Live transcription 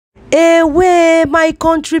Away, my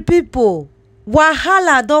country people,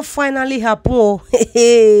 wahala don finally happen oh.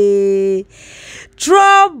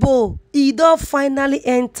 Trouble don finally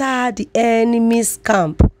enter the enemy's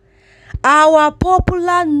camp. Our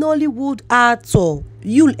popular Nollywood actor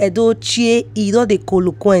Yul Edochie don dey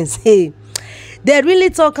colloquence. They really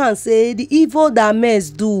talk and say the evil that men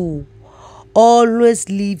do always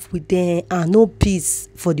live with them and no peace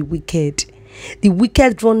for the wicked. The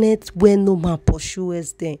wicked runneth where no man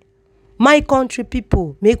pursues them. My country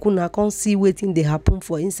people, make una come see wetin dey happen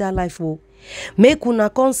for inside life oh. Make una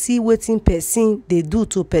come see wetin person dey do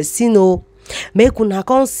to person oh. Make una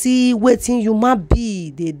come see wetin human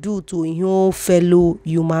being dey do to im own fellow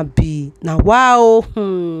human being. Na wow,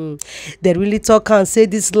 they really talk and say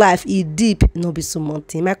this life e deep, no be small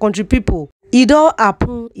thing. My country people, e don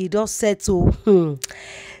happen, e don settle.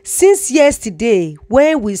 Since yesterday,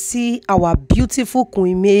 when we see our beautiful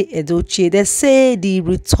Queen May Edochie, they say the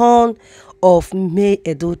return of May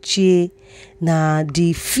Edochie na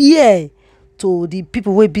the fear to the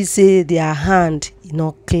people wey be say their hand is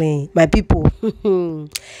not clean. My people,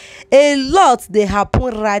 a lot dey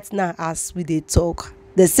happen right now as we dey talk.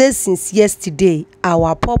 They say since yesterday,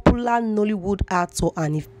 our popular Nollywood actor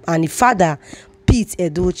and im father Pete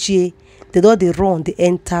Edochie, they don dey run dey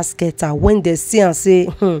enter skater when they see and say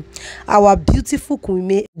our beautiful Queen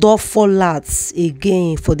May don fall out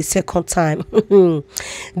again for the second time.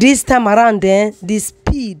 This time around the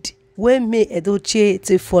speed wey May Edochie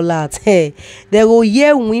take fall out, they go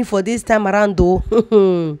hear win for this time around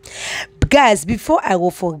though. Guys, before I go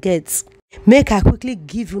forget, make I quickly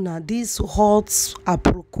give you now this hot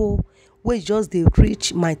aproko wey just dey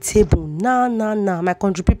reach my table now my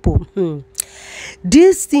country people.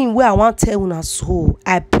 This thing wey I wan tell una so,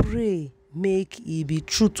 I pray make e be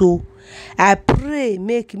truth oh. I pray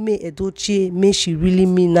make May Edochie make she really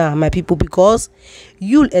mean am, my people, because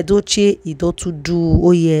Yul Edochie e don too do.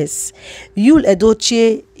 Oh yes, Yul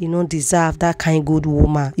Edochie e no deserve that kind good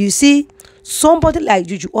woman. You see, somebody like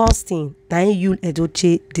Juju Austin na Yul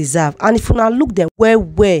Edochie deserve, and if una look them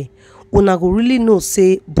well una go really know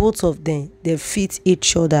say both of them they fit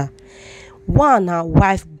each other. One na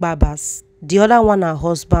wife gbabas, the other one na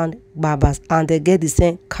husband gbabas, and they get the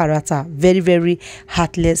same character. Very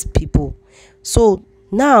heartless people. So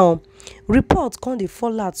now report come dey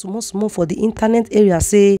fall out small for the internet area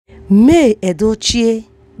say May Edochie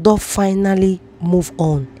don finally move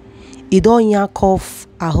on. E don yank off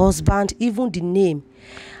her husband, even the name,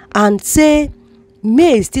 and say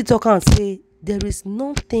May still talk and say there is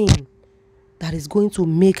nothing that is going to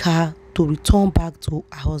make her to return back to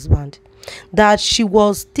her husband. That she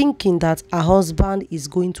was thinking that her husband is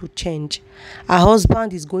going to change, her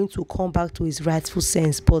husband is going to come back to his rightful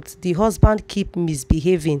sense, but the husband keep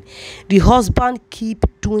misbehaving, the husband keep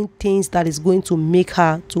doing things that is going to make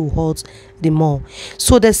her to hurt the more.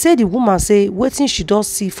 So they say the woman say wetin she does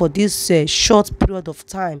see for this short period of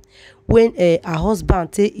time when her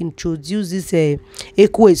husband take introduce this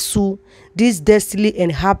Ekwesu, this destiny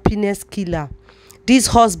and happiness killer, this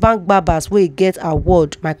husband gbabas wey get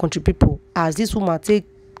award, my country people, as this woman take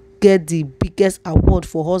get the biggest award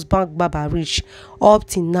for husband gbaba reach, up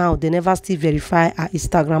till now they never still verify her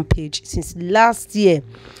Instagram page. Since last year,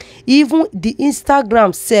 even the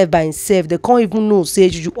Instagram self by itself, they can't even know say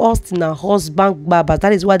Juju Austin na husband gbaba.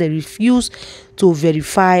 That is why they refuse to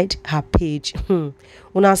verify her page.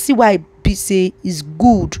 Una see why it be say it's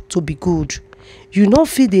good to be good. You no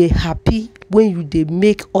feel dey happy when you dey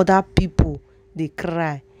make other people they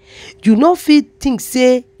cry. You no feel think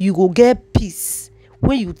say you go get peace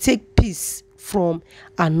when you take peace from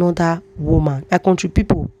another woman. My country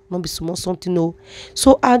people, not be small something no.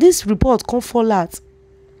 So this report come fall out.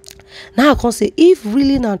 Now I can say if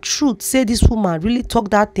really not truth say this woman really talk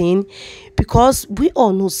that thing, because we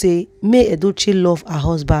all know say May Edochie love her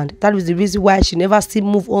husband. That was the reason why she never still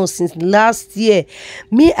move on since last year.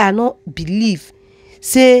 Me I not believe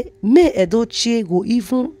say May Edochie go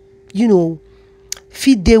even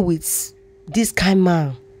fit dey with this kind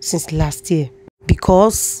man since last year,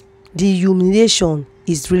 because the humiliation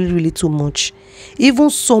is really too much. Even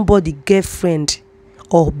somebody girlfriend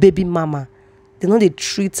or baby mama, they know they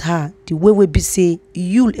treat her the way we be say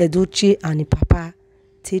Yul Edochie and the papa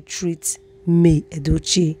take treat May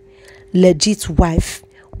Edochie. Legit wife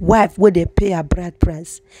where they pay her bride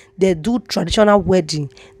price, they do traditional wedding,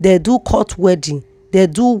 they do court wedding, they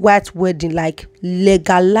do white wedding, like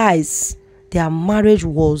legalize. Their marriage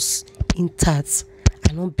was intact.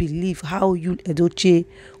 I don't believe how Yul Edochie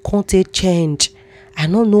can't change. I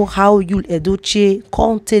don't know how Yul Edochie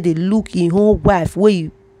can't take the look in her wife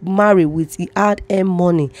where marry with he had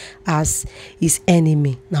money as his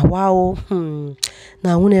enemy. Now wow,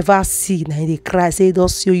 now who never see, now they cry, say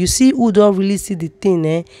those you see who don't really see the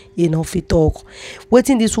thing, you know, fit talk.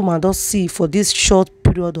 Waiting this woman don't see for this short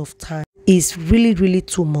period of time is really, really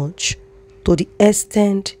too much, to the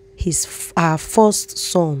extent our first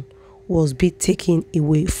son was be taken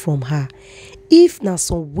away from her. If now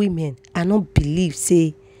some women I not believe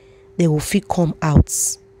say they will feel come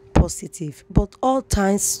out positive, but all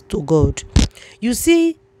thanks to God. You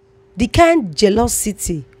see the kind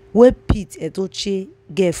jealousy where Pete Edochie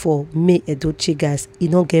get for May Edochie, guys, he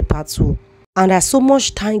not get part two. And I so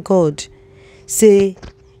much thank God, say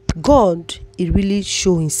God, he really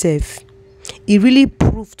show himself. He really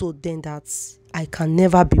proved to them that I can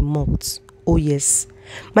never be mocked. Oh yes,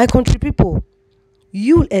 my country people,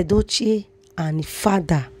 Yul Edochie and his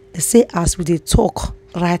father, they say as we dey talk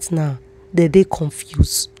right now, they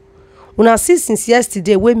confused. Una see since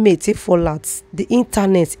yesterday when May take fall out, the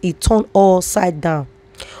internet it turned all side down.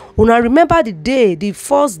 Una remember the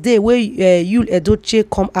first day where Yul Edochie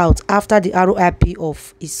come out after the RIP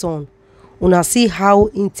of his son. Una see how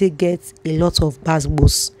Inte gets a lot of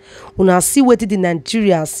basketballs. Una see wetin the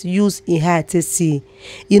Nigerians use in her to see.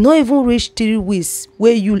 E no even reach 3 weeks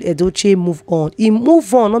where Yul Edochie move on. He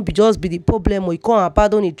move on, not be just be the problem, or he can't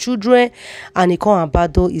abandon his children and he can't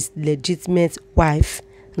abandon his legitimate wife.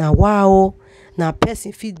 Now wow, now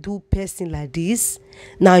person fit do person like this.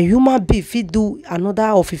 Now human being fit do another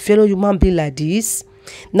of a fellow human being like this.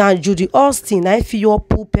 Now Judy Austin, I feel your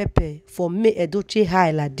pull pepper for May Edochie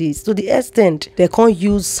high like this, to the extent they can't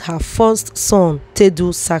use her first son to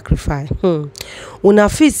do sacrifice. Una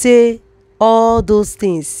fit say all those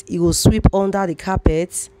things it will sweep under the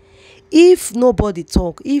carpet if nobody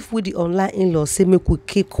talk, if we the online in-law say make we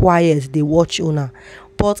keep quiet, they watch una.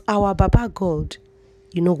 But our Baba God,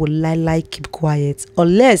 you know, will lie keep quiet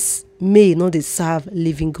unless May not they serve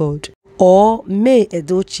living God. Or May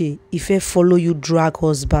Edochie if I follow you drag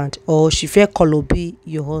husband, or she fair kolobi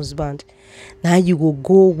your husband. Now you will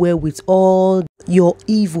go well with all your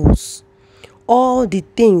evils, all the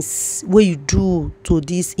things where you do to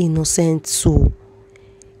this innocent soul.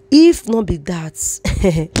 If not be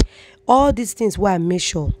that, all these things where I make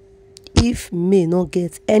sure, if May not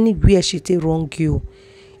get anywhere she take wrong you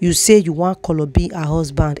say you want kolobi her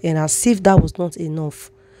husband, and as if that was not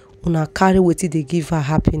enough, una carry wetin they give her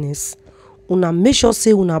happiness. Una make sure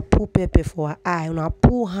say una pull pepper for her eye, una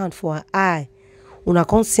pull hand for her eye. Una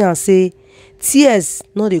come see and say tears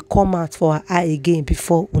no dey come out for her eye again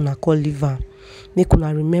before una call leave her. Make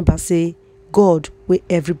una remember say God where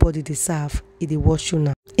everybody dey serve, he dey watch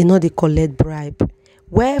una. He no dey collect bribe.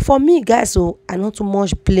 Well, for me guys, so I not too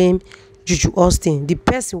much blame Juju Austin. The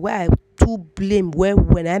person where I too blame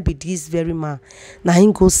when I be this very man, now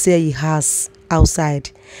him go say he has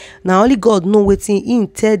outside. Now only God know wetin he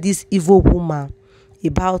tell this evil woman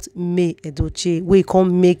about May Edochie, where he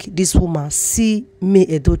come make this woman see May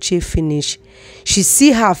Edochie finish. She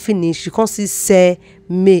see her finish, she can't see say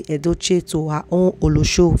May Edochie to her own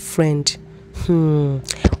Olosho friend.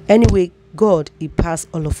 Anyway, God he pass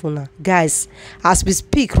all of una. Guys, as we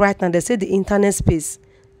speak right now, they say the internet space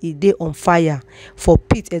is dey on fire for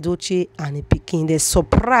Pete Edochie and a pikin. They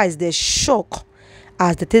surprised, they shock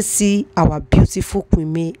as they see our beautiful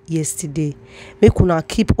Queen May yesterday. Make una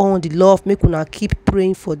keep on the love, make una keep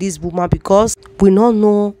praying for this woman, because we not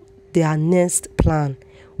know their next plan.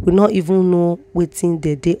 We not even know wetin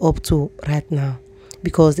they up to right now,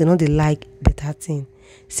 because they know they like better thing.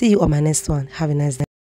 See you on my next one. Have a nice day.